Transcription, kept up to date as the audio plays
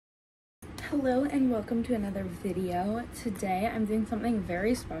Hello and welcome to another video. Today I'm doing something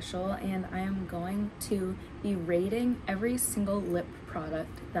very special and I am going to be rating every single lip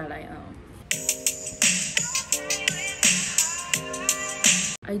product that I own.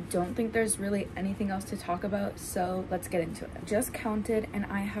 I don't think there's really anything else to talk about, so let's get into it. Just counted and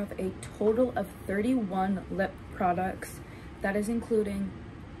I have a total of 31 lip products. That is including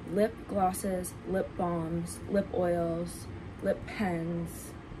lip glosses, lip balms, lip oils, lip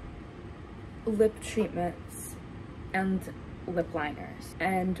pens, lip treatments, and lip liners,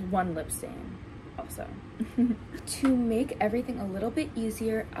 and one lip stain also. To make everything a little bit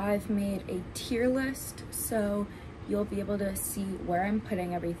easier, I've made a tier list so you'll be able to see where I'm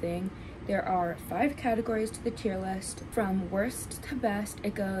putting everything. There are 5 categories to the tier list. From worst to best,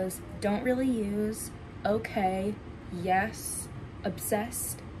 it goes don't really use, okay, yes,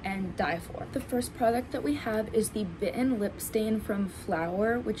 obsessed, and die for. The first product that we have is the Bitten Lip Stain from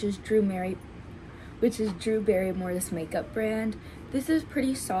Flower, which is Drew Barrymore's makeup brand. This is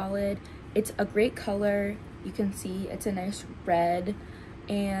pretty solid. It's a great color. You can see it's a nice red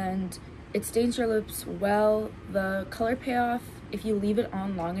and it stains your lips well. The color payoff, if you leave it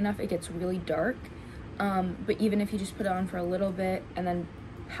on long enough, it gets really dark. But even if you just put it on for a little bit and then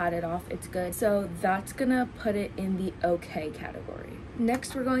pat it off, it's good. So that's gonna put it in the okay category.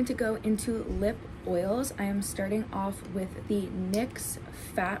 Next, we're going to go into lip oils. I am starting off with the NYX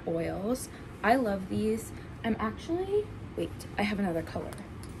Fat Oils. I love these. Wait, I have another color.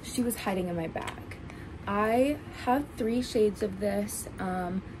 She was hiding in my bag. I have 3 shades of this,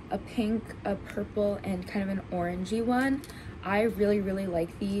 a pink, a purple, and kind of an orangey one. I really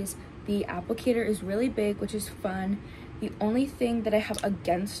like these. The applicator is really big, which is fun. The only thing that I have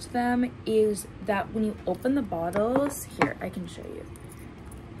against them is that when you open the bottles, here, I can show you.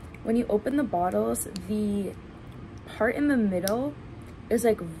 When you open the bottles, the part in the middle is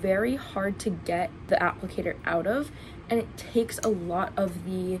like very hard to get the applicator out of, and it takes a lot of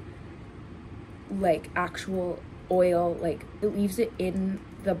the like actual oil, like it leaves it in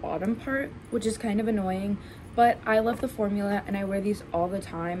the bottom part, which is kind of annoying. But I love the formula and I wear these all the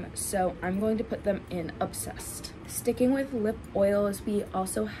time, so I'm going to put them in Obsessed. Sticking with lip oils, we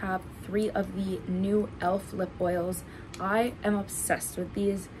also have 3 of the new e.l.f. lip oils. I am obsessed with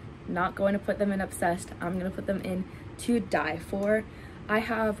these. Not going to put them in Obsessed. I'm going to put them in To Die For. I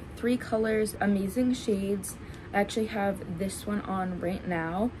have 3 colors, amazing shades. I actually have this one on right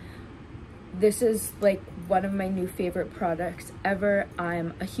now. This is like one of my new favorite products ever.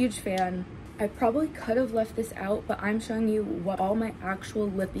 I'm a huge fan. I probably could have left this out, but I'm showing you what all my actual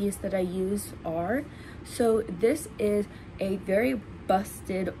lippies that I use are. So this is a very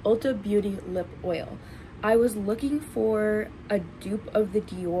busted Ulta Beauty lip oil. I was looking for a dupe of the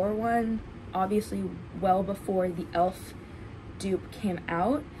Dior one, obviously well before the e.l.f. dupe came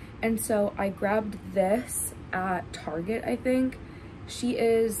out, and so I grabbed this at Target, I think. She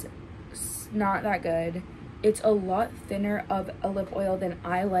is not that good. It's a lot thinner of a lip oil than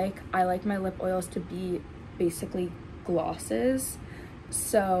I like. I like my lip oils to be basically glosses,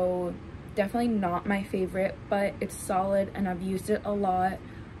 so definitely not my favorite, but it's solid and I've used it a lot.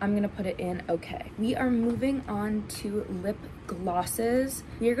 I'm gonna put it in okay. We are moving on to lip glosses.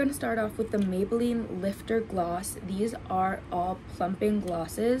 We are gonna start off with the Maybelline Lifter Gloss. These are all plumping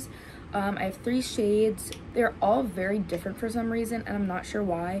glosses. I have 3 shades. They're all very different for some reason, and I'm not sure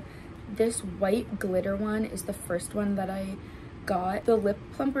why. This white glitter one is the first one that I got. The lip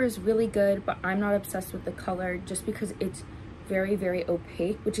plumper is really good, but I'm not obsessed with the color just because it's very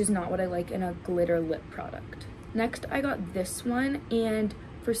opaque, which is not what I like in a glitter lip product. Next, I got this one, and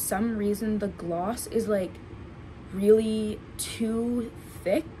for some reason the gloss is like really too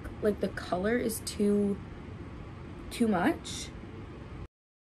thick. Like the color is too much.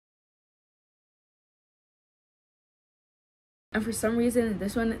 And for some reason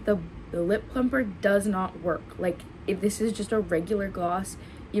this one, the lip plumper does not work. Like if this is just a regular gloss,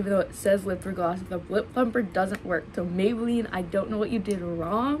 even though it says lifter gloss, the lip plumper doesn't work. So Maybelline, I don't know what you did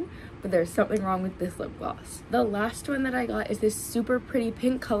wrong, but there's something wrong with this lip gloss. The last one that I got is this super pretty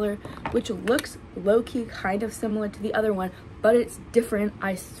pink color, which looks low-key kind of similar to the other one, but it's different,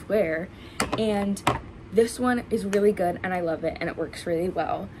 I swear. And this one is really good and I love it and it works really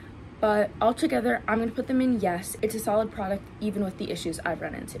well. But altogether, I'm gonna put them in yes. It's a solid product even with the issues I've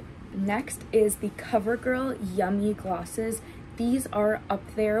run into. Next is the CoverGirl Yummy Glosses. These are up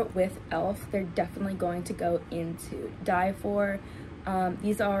there with e.l.f. They're definitely going to go into Die For.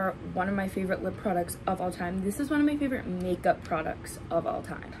 These are one of my favorite lip products of all time. This is one of my favorite makeup products of all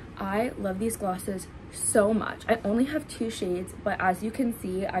time. I love these glosses so much. I only have 2 shades, but as you can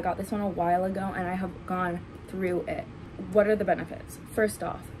see, I got this one a while ago and I have gone through it. What are the benefits? First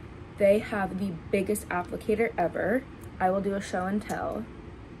off, they have the biggest applicator ever. I will do a show and tell.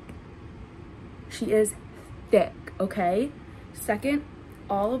 She is thick, okay? Second,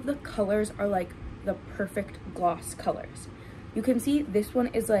 all of the colors are like the perfect gloss colors. You can see this one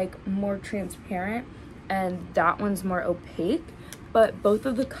is like more transparent and that one's more opaque, but both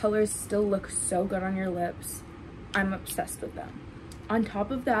of the colors still look so good on your lips. I'm obsessed with them. On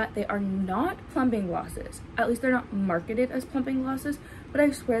top of that, they are not plumping glosses. At least they're not marketed as plumping glosses, but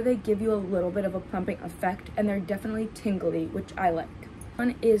I swear they give you a little bit of a plumping effect, and they're definitely tingly, which I like.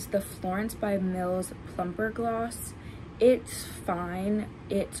 One is the Florence by Mills Plumper Gloss. It's fine.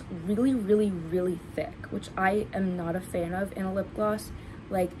 It's really, really, really thick, which I am not a fan of in a lip gloss.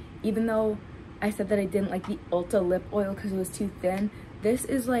 Like, even though I said that I didn't like the Ulta lip oil because it was too thin, this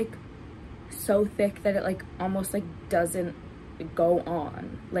is like so thick that it like almost like doesn't go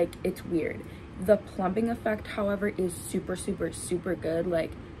on. Like, it's weird. The plumping effect, however, is super, super, super good.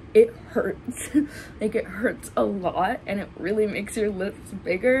 Like, it hurts. Like, it hurts a lot, and it really makes your lips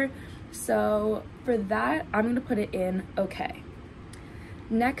bigger. So for that, I'm gonna put it in okay.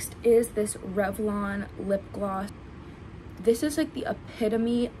 Next is this Revlon lip gloss. This is like the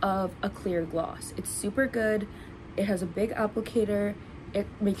epitome of a clear gloss. It's super good. It has a big applicator. It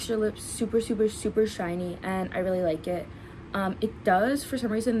makes your lips super, super, super shiny, and I really like it. It does, for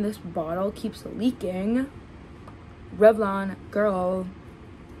some reason, this bottle keeps leaking. Revlon, girl,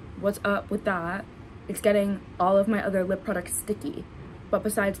 what's up with that? It's getting all of my other lip products sticky. But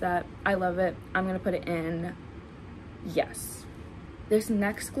besides that, I love it. I'm gonna put it in yes. This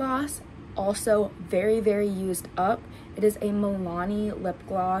next gloss, also very, very used up. It is a Milani lip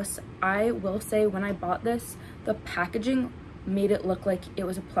gloss. I will say, when I bought this, the packaging made it look like it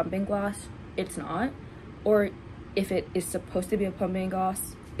was a plumping gloss. It's not. Or if it is supposed to be a plumping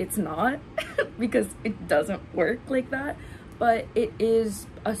gloss, it's not, because it doesn't work like that. But it is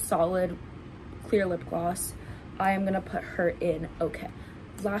a solid clear lip gloss. I am gonna put her in okay.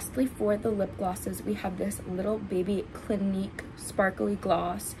 Lastly, for the lip glosses, we have this little baby Clinique sparkly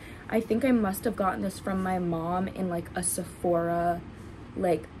gloss. I think I must have gotten this from my mom in like a Sephora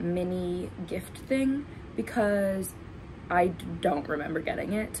like mini gift thing, because I don't remember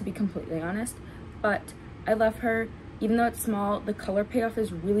getting it, to be completely honest. But I love her. Even though it's small, the color payoff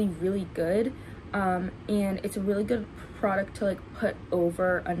is really, really good. And it's a really good product to like put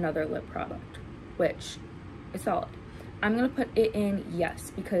over another lip product, which is solid. I'm gonna put it in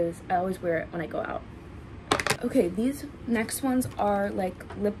yes, because I always wear it when I go out. Okay, these next ones are like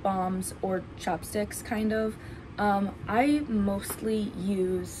lip balms or chapsticks, kind of. I mostly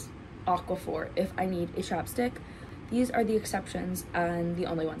use Aquaphor if I need a chapstick. These are the exceptions and the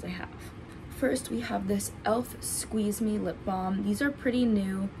only ones I have. First, we have this e.l.f. Squeeze Me lip balm. These are pretty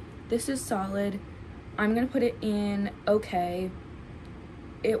new. This is solid. I'm gonna put it in okay.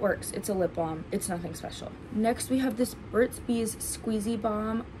 It works. It's a lip balm. It's nothing special. Next, we have this Burt's Bees Squeezy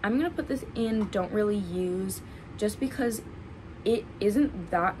Balm. I'm gonna put this in don't really use, just because it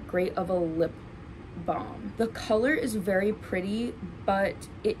isn't that great of a lip balm. The color is very pretty, but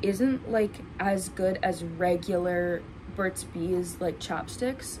it isn't like as good as regular Burt's Bees like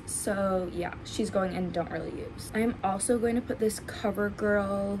chapsticks. So yeah, she's going in don't really use. I am also going to put this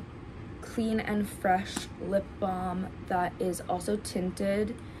CoverGirl Clean and Fresh lip balm that is also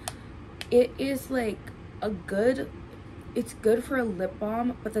tinted. It is like it's good for a lip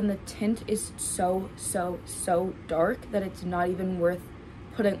balm, but then the tint is so dark that it's not even worth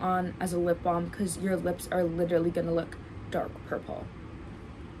putting on as a lip balm, because your lips are literally gonna look dark purple,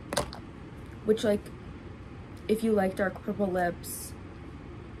 which, like, if you like dark purple lips,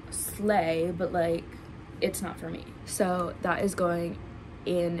 slay, but like, it's not for me. So that is going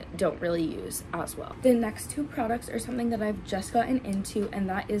in don't really use as well. The next two products are something that I've just gotten into, and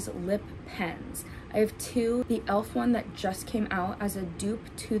that is lip pens. I have two. The e.l.f. one that just came out as a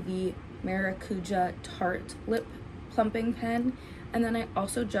dupe to the Maracuja Tarte lip plumping pen, and then I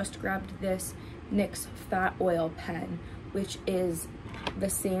also just grabbed this NYX Fat Oil pen, which is the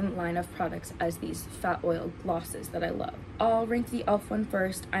same line of products as these fat oil glosses that I love. I'll rank the e.l.f. one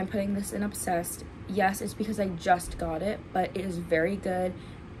first. I'm putting this in Obsessed. Yes, it's because I just got it, but it is very good.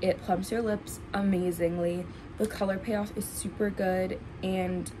 It plumps your lips amazingly. The color payoff is super good,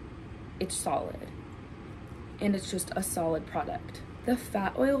 and it's solid. And it's just a solid product. The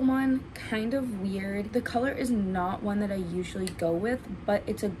fat oil one, kind of weird. The color is not one that I usually go with, but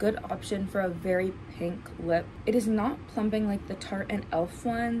it's a good option for a very pink lip. It is not plumping like the Tarte and e.l.f.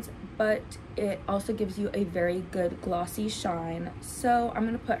 ones, but it also gives you a very good glossy shine. So I'm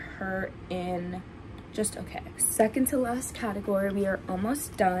gonna put her in just okay. Second to last category, we are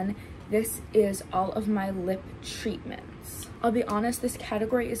almost done. This is all of my lip treatment. favorites. I'll be honest, this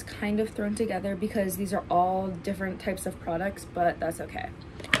category is kind of thrown together because these are all different types of products, but that's okay.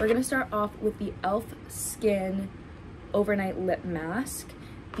 We're gonna start off with the e.l.f. Skin Overnight Lip Mask.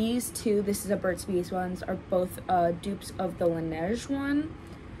 These two, this is a Burt's Bees ones, are both dupes of the Laneige one.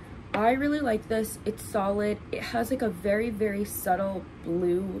 I really like this. It's solid. It has like a very, very subtle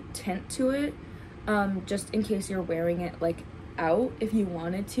blue tint to it. Just in case you're wearing it like out, if you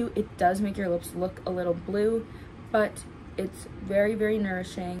wanted to, it does make your lips look a little blue, but it's very, very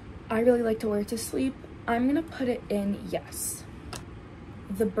nourishing. I really like to wear it to sleep. I'm gonna put it in yes.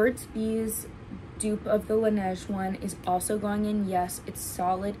 The Burt's Bees dupe of the Laneige one is also going in yes. It's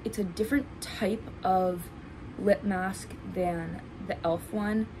solid. It's a different type of lip mask than the e.l.f.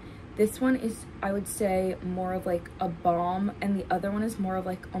 one. This one is, I would say, more of like a balm, and the other one is more of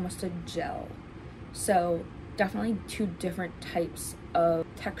like almost a gel. So definitely two different types of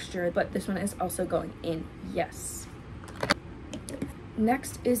texture, but this one is also going in yes.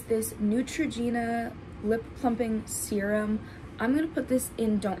 Next is this Neutrogena Lip Plumping Serum. I'm gonna put this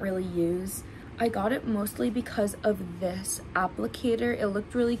in don't really use. I got it mostly because of this applicator. It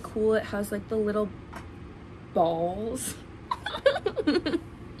looked really cool. It has like the little balls.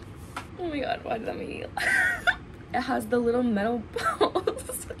 Oh my god, why did that make me laugh? It has the little metal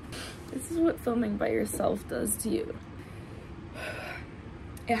balls. This is what filming by yourself does to you.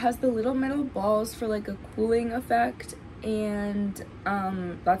 It has the little metal balls for like a cooling effect, and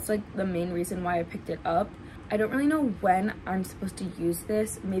that's like the main reason why I picked it up. I don't really know when I'm supposed to use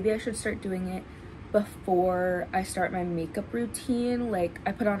this. Maybe I should start doing it before I start my makeup routine. Like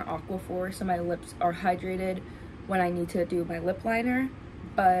I put on Aquaphor so my lips are hydrated when I need to do my lip liner,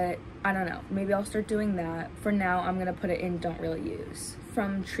 but I don't know, maybe I'll start doing that. For now, I'm gonna put it in don't really use.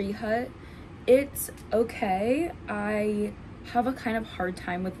 From Tree Hut, it's okay. I have a kind of hard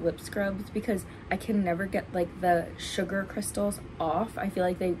time with lip scrubs because I can never get like the sugar crystals off. I feel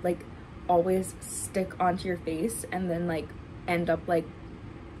like they like always stick onto your face and then like end up like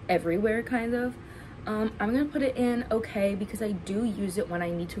everywhere kind of. I'm gonna put it in okay because I do use it when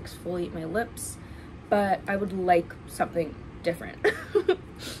I need to exfoliate my lips, but I would like something different.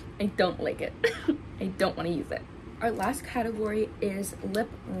 I don't like it. I don't want to use it. Our last category is lip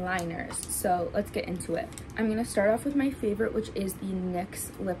liners, so let's get into it. I'm gonna start off with my favorite, which is the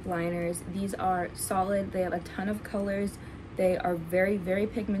NYX lip liners. These are solid. They have a ton of colors. They are very, very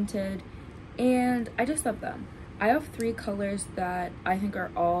pigmented, and I just love them. I have 3 colors that I think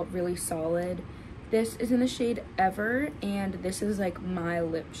are all really solid. This is in the shade Ever, and this is like my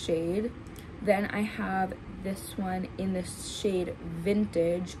lip shade. Then I have this one in the shade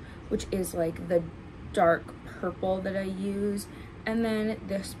Vintage, which is like the dark purple that I use. And then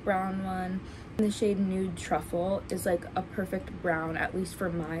this brown one in the shade Nude Truffle is like a perfect brown, at least for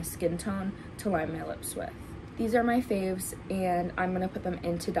my skin tone, to line my lips with. These are my faves, and I'm gonna put them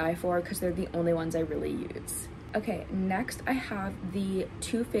in to die for because they're the only ones I really use. Okay, next I have the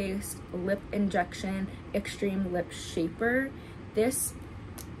Too Faced Lip Injection Extreme Lip Shaper. This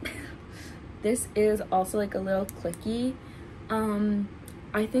is also like a little clicky.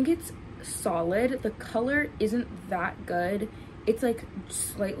 I think it's solid. The color isn't that good. It's like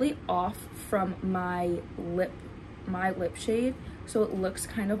slightly off from my lip shade, so it looks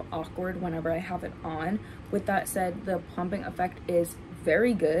kind of awkward whenever I have it on. With that said, the plumping effect is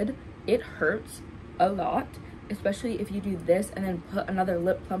very good. It hurts a lot, especially if you do this and then put another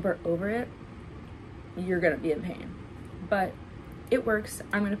lip plumper over it. You're gonna be in pain, but it works.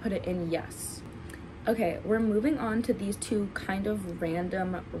 I'm gonna put it in yes. Okay, we're moving on to these 2 kind of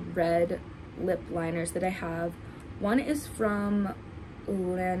random red lip liners that I have. One is from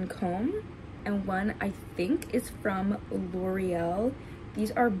Lancome, and one I think is from L'Oreal.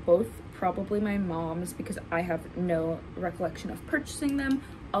 These are both probably my mom's because I have no recollection of purchasing them.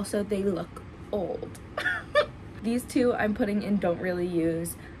 Also, they look old. These 2 I'm putting in don't really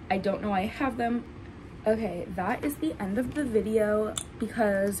use. I don't know why I have them. Okay, that is the end of the video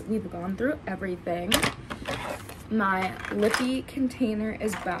because we've gone through everything. My lippy container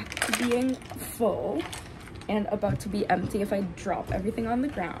is back to being full and about to be empty if I drop everything on the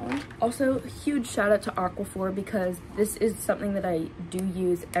ground. Also, huge shout out to Aquaphor because this is something that I do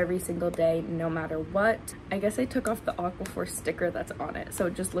use every single day no matter what. I guess I took off the Aquaphor sticker that's on it, so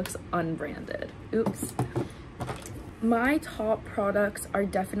it just looks unbranded. Oops. My top products are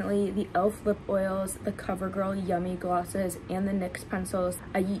definitely the e.l.f. lip oils, the CoverGirl Yummy glosses, and the NYX pencils.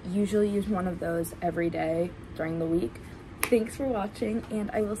 I usually use one of those every day during the week. Thanks for watching, and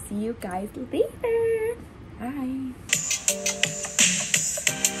I will see you guys later. Bye.